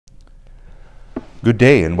Good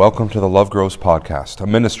day and welcome to the Love Grows Podcast, a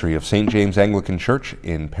ministry of St. James Anglican Church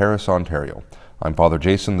in Paris, Ontario. I'm Father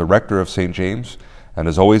Jason, the rector of St. James, and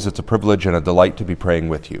as always it's a privilege and a delight to be praying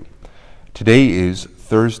with you. Today is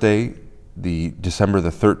Thursday, December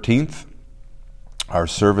the 13th. Our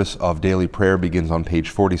service of daily prayer begins on page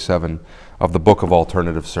 47 of the Book of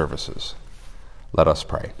Alternative Services. Let us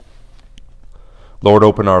pray. Lord,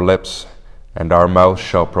 open our lips, and our mouth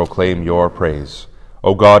shall proclaim your praise.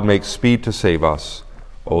 O God, make speed to save us.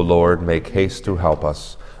 O Lord, make haste to help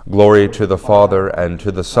us. Glory to the Father, and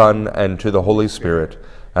to the Son, and to the Holy Spirit,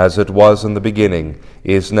 as it was in the beginning,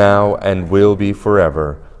 is now, and will be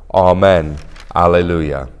forever. Amen.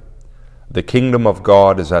 Alleluia. The kingdom of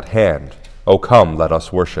God is at hand. O come, let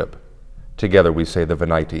us worship. Together we say the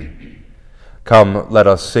Venite. Come, let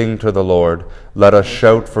us sing to the Lord. Let us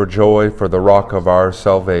shout for joy for the rock of our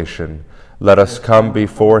salvation. Let us come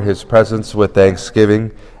before his presence with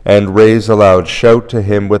thanksgiving, and raise a loud shout to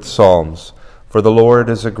him with psalms. For the Lord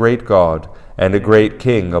is a great God, and a great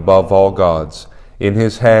King above all gods. In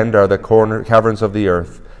his hand are the caverns of the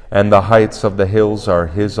earth, and the heights of the hills are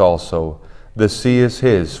his also. The sea is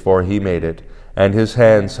his, for he made it, and his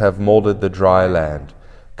hands have molded the dry land.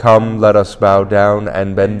 Come, let us bow down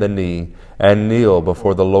and bend the knee, and kneel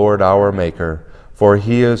before the Lord our Maker. For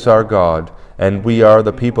he is our God, and we are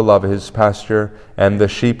the people of his pasture, and the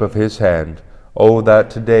sheep of his hand. O that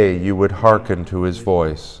today you would hearken to his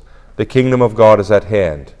voice. The kingdom of God is at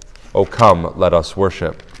hand. O come, let us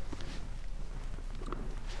worship.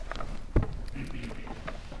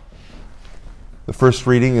 The first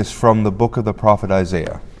reading is from the book of the prophet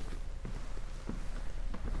Isaiah.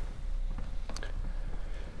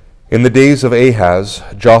 In the days of Ahaz,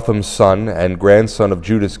 Jotham's son and grandson of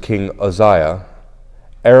Judah's king Uzziah,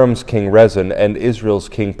 Aram's king Rezin and Israel's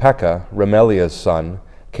king Pekah, Remaliah's son,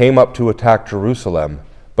 came up to attack Jerusalem,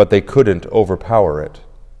 but they couldn't overpower it.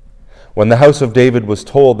 When the house of David was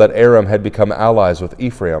told that Aram had become allies with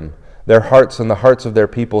Ephraim, their hearts and the hearts of their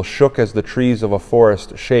people shook as the trees of a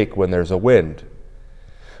forest shake when there's a wind.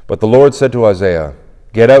 But the Lord said to Isaiah,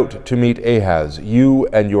 "Get out to meet Ahaz, you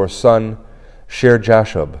and your son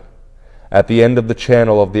Shear-Jashub, at the end of the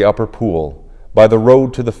channel of the upper pool, by the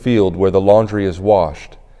road to the field where the laundry is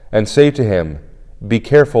washed, and say to him, Be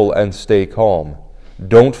careful and stay calm.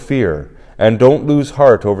 Don't fear, and don't lose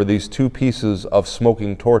heart over these two pieces of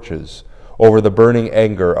smoking torches, over the burning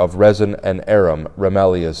anger of Rezin and Aram,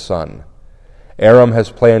 Remaliah's son. Aram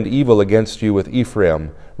has planned evil against you with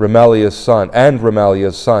Ephraim, Remaliah's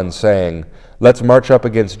son, saying, Let's march up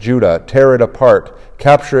against Judah, tear it apart,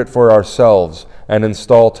 capture it for ourselves, and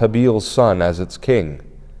install Tabeel's son as its king.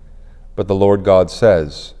 But the Lord God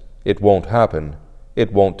says, It won't happen.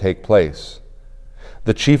 It won't take place.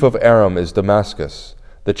 The chief of Aram is Damascus.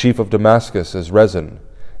 The chief of Damascus is Rezin.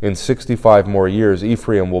 In 65 more years,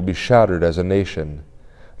 Ephraim will be shattered as a nation.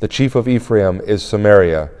 The chief of Ephraim is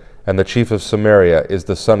Samaria, and the chief of Samaria is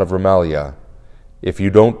the son of Remaliah. If you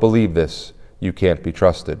don't believe this, you can't be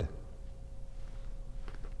trusted."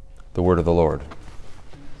 The word of the Lord.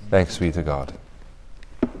 Thanks be to God.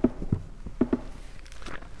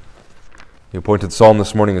 The appointed psalm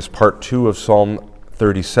this morning is part 2 of Psalm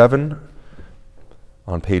 37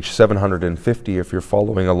 on page 750 if you're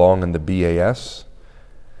following along in the BAS.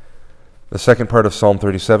 The second part of Psalm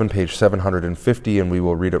 37, page 750, and we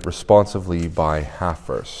will read it responsively by half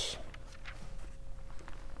verse.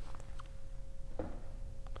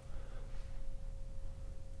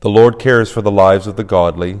 The Lord cares for the lives of the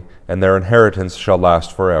godly, and their inheritance shall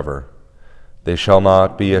last forever. They shall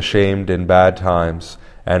not be ashamed in bad times,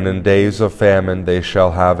 and in days of famine they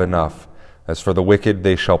shall have enough. As for the wicked,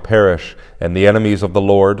 they shall perish, and the enemies of the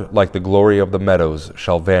Lord, like the glory of the meadows,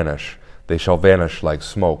 shall vanish. They shall vanish like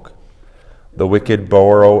smoke. The wicked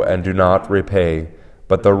borrow and do not repay,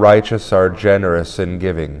 but the righteous are generous in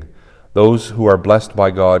giving. Those who are blessed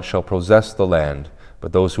by God shall possess the land,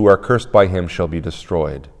 but those who are cursed by him shall be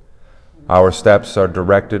destroyed. Our steps are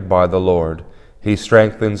directed by the Lord. He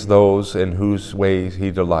strengthens those in whose ways he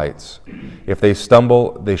delights. If they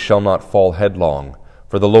stumble, they shall not fall headlong,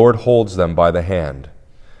 for the Lord holds them by the hand.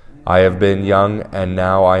 I have been young, and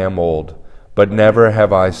now I am old, but never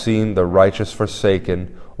have I seen the righteous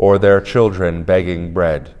forsaken, or their children begging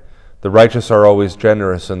bread. The righteous are always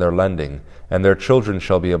generous in their lending, and their children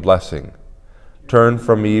shall be a blessing. Turn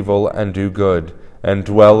from evil and do good, and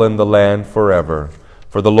dwell in the land forever.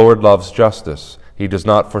 For the Lord loves justice. He does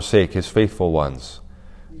not forsake his faithful ones.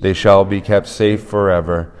 They shall be kept safe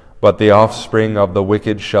forever, but the offspring of the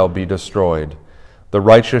wicked shall be destroyed. The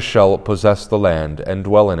righteous shall possess the land and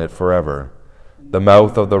dwell in it forever. The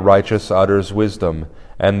mouth of the righteous utters wisdom,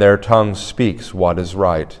 and their tongue speaks what is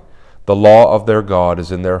right. The law of their God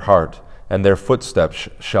is in their heart, and their footsteps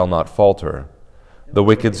shall not falter. The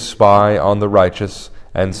wicked spy on the righteous,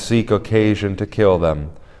 and seek occasion to kill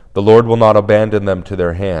them. The Lord will not abandon them to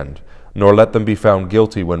their hand, nor let them be found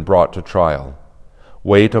guilty when brought to trial.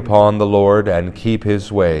 Wait upon the Lord and keep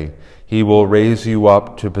his way. He will raise you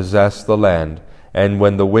up to possess the land, and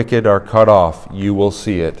when the wicked are cut off, you will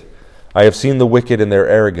see it. I have seen the wicked in their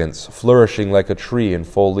arrogance, flourishing like a tree in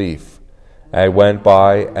full leaf. I went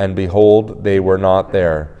by, and behold, they were not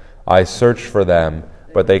there. I searched for them,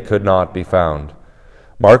 but they could not be found.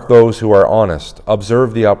 Mark those who are honest,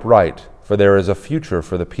 observe the upright, for there is a future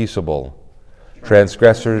for the peaceable.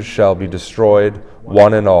 Transgressors shall be destroyed,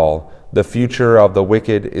 one and all. The future of the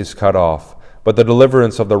wicked is cut off, but the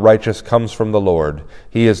deliverance of the righteous comes from the Lord.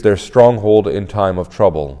 He is their stronghold in time of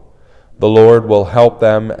trouble. The Lord will help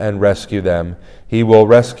them and rescue them. He will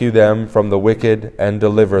rescue them from the wicked and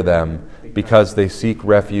deliver them, because they seek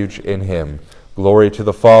refuge in him. Glory to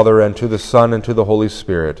the Father, and to the Son, and to the Holy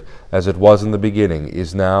Spirit, as it was in the beginning,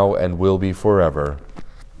 is now, and will be forever.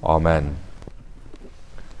 Amen.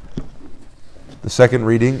 The second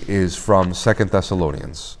reading is from 2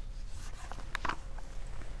 Thessalonians.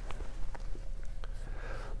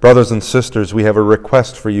 Brothers and sisters, we have a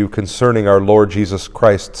request for you concerning our Lord Jesus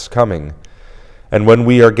Christ's coming, and when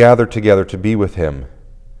we are gathered together to be with him.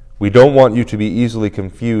 We don't want you to be easily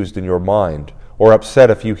confused in your mind, or upset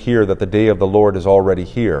if you hear that the day of the Lord is already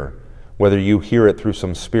here, whether you hear it through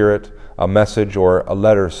some spirit, a message, or a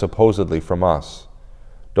letter supposedly from us.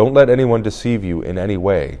 Don't let anyone deceive you in any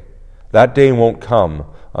way. That day won't come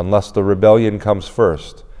unless the rebellion comes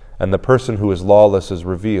first, and the person who is lawless is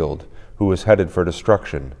revealed, who is headed for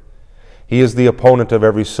destruction. He is the opponent of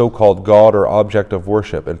every so-called God or object of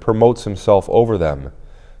worship and promotes himself over them.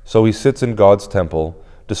 So he sits in God's temple,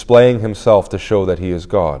 displaying himself to show that he is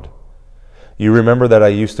God. You remember that I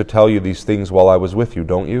used to tell you these things while I was with you,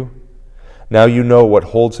 don't you? Now you know what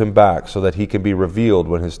holds him back so that he can be revealed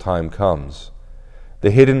when his time comes.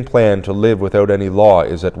 The hidden plan to live without any law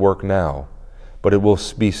is at work now, but it will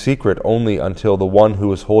be secret only until the one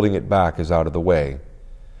who is holding it back is out of the way.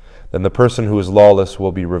 Then the person who is lawless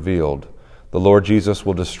will be revealed. The Lord Jesus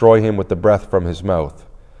will destroy him with the breath from his mouth.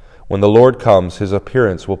 When the Lord comes, his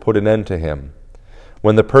appearance will put an end to him.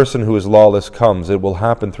 When the person who is lawless comes, it will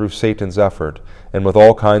happen through Satan's effort, and with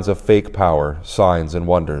all kinds of fake power, signs, and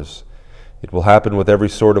wonders. It will happen with every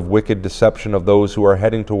sort of wicked deception of those who are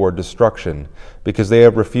heading toward destruction, because they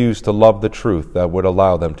have refused to love the truth that would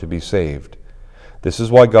allow them to be saved. This is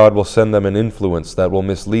why God will send them an influence that will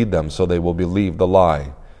mislead them so they will believe the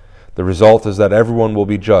lie. The result is that everyone will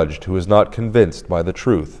be judged who is not convinced by the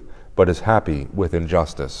truth, but is happy with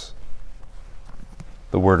injustice.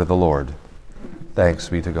 The word of the Lord. Thanks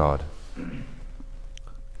be to God.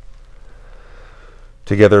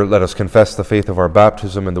 Together, let us confess the faith of our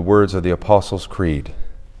baptism in the words of the Apostles' Creed.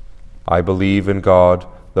 I believe in God,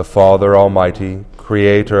 the Father Almighty,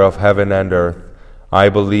 creator of heaven and earth. I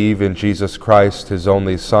believe in Jesus Christ, his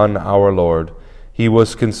only Son, our Lord. He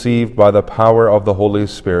was conceived by the power of the Holy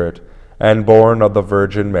Spirit and born of the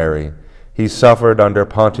Virgin Mary. He suffered under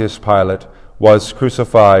Pontius Pilate, was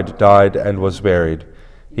crucified, died, and was buried.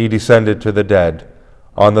 He descended to the dead.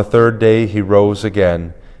 On the third day he rose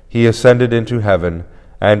again. He ascended into heaven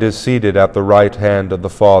and is seated at the right hand of the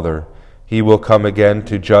Father. He will come again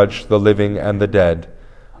to judge the living and the dead.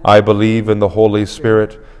 I believe in the Holy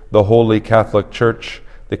Spirit, the Holy Catholic Church,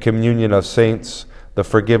 the communion of saints, the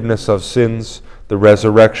forgiveness of sins, the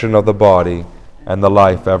resurrection of the body, and the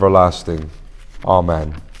life everlasting.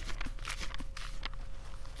 Amen.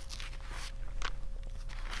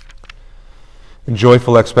 In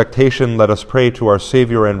joyful expectation, let us pray to our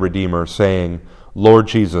Savior and Redeemer, saying, Lord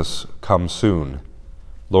Jesus, come soon.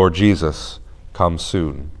 Lord Jesus, come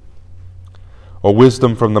soon. O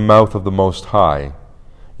wisdom from the mouth of the Most High,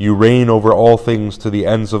 you reign over all things to the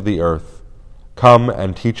ends of the earth. Come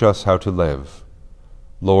and teach us how to live.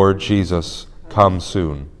 Lord Jesus, come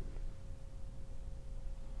soon.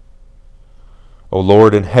 O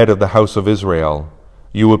Lord and head of the house of Israel,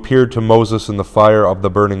 you appeared to Moses in the fire of the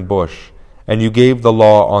burning bush, and you gave the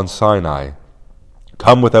law on Sinai.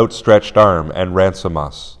 Come with outstretched arm and ransom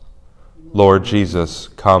us. Lord Jesus,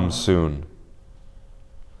 come soon.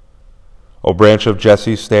 O branch of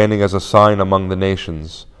Jesse, standing as a sign among the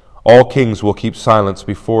nations, all kings will keep silence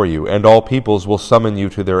before you, and all peoples will summon you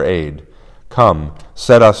to their aid. Come,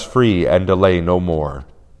 set us free and delay no more.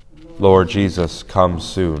 Lord Jesus, come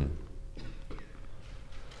soon.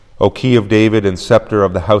 O key of David and scepter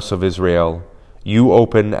of the house of Israel, you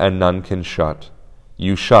open and none can shut.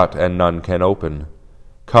 You shut and none can open.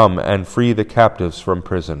 Come and free the captives from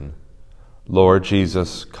prison. Lord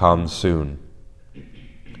Jesus, come soon.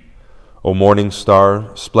 O morning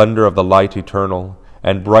star, splendor of the light eternal,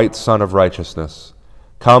 and bright sun of righteousness,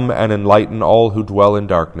 come and enlighten all who dwell in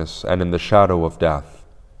darkness and in the shadow of death.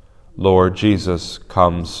 Lord Jesus,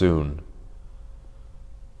 come soon.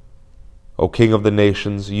 O King of the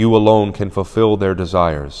nations, you alone can fulfill their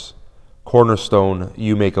desires. Cornerstone,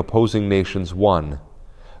 you make opposing nations one.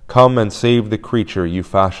 Come and save the creature you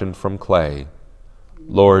fashioned from clay.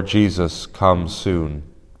 Lord Jesus, come soon.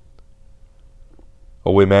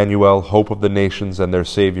 O Emmanuel, hope of the nations and their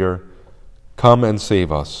Savior, come and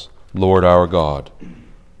save us, Lord our God.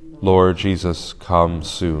 Lord Jesus, come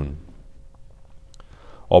soon.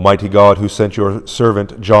 Almighty God, who sent your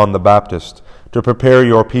servant John the Baptist to prepare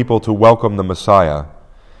your people to welcome the Messiah,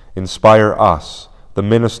 inspire us, the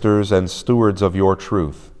ministers and stewards of your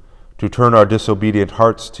truth, to turn our disobedient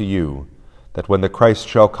hearts to you, that when the Christ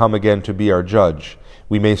shall come again to be our judge,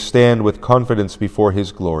 we may stand with confidence before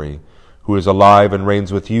his glory, who is alive and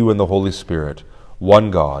reigns with you in the Holy Spirit,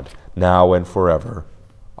 one God, now and forever.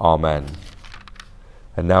 Amen.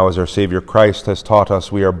 And now, as our Savior Christ has taught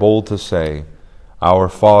us, we are bold to say, Our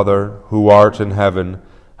Father, who art in heaven,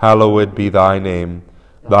 hallowed be thy name.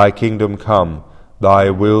 Thy kingdom come, thy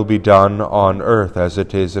will be done on earth as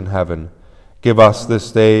it is in heaven. Give us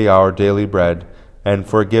this day our daily bread, and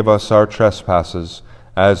forgive us our trespasses,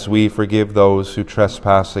 as we forgive those who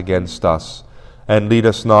trespass against us. And lead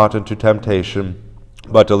us not into temptation,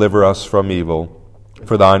 but deliver us from evil.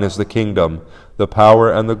 For thine is the kingdom, the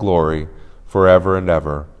power, and the glory, forever and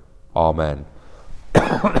ever. Amen.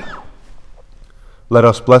 Let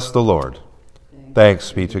us bless the Lord.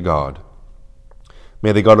 Thanks be to God.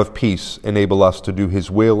 May the God of peace enable us to do his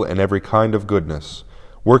will in every kind of goodness,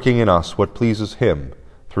 working in us what pleases him,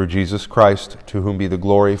 through Jesus Christ, to whom be the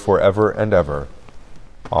glory forever and ever.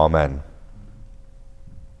 Amen.